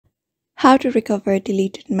How to recover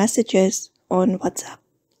deleted messages on WhatsApp.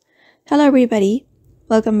 Hello everybody,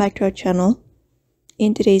 welcome back to our channel.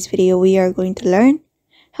 In today's video, we are going to learn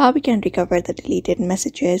how we can recover the deleted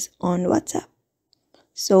messages on WhatsApp.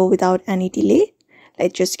 So without any delay,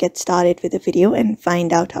 let's just get started with the video and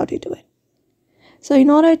find out how to do it. So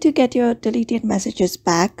in order to get your deleted messages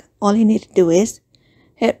back, all you need to do is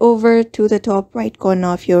head over to the top right corner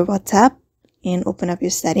of your WhatsApp and open up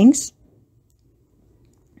your settings.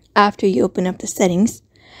 After you open up the settings,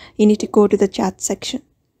 you need to go to the chat section.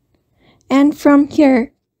 And from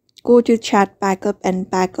here, go to chat backup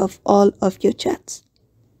and back up all of your chats.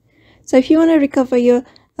 So if you want to recover your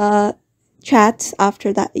chats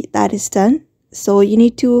after that is done, so you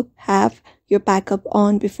need to have your backup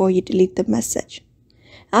on before you delete the message.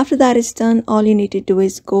 After that is done, all you need to do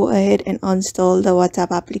is go ahead and uninstall the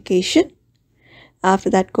WhatsApp application. After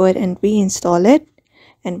that, go ahead and reinstall it.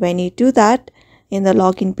 And when you do that, in the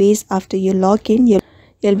login page, after you log in,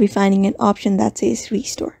 you'll be finding an option that says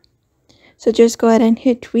restore. So just go ahead and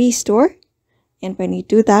hit restore, and when you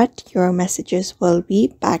do that, your messages will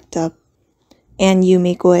be backed up and you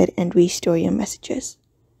may go ahead and restore your messages.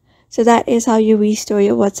 So that is how you restore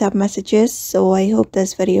your WhatsApp messages. So I hope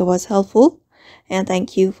this video was helpful, and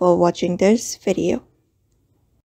thank you for watching this video.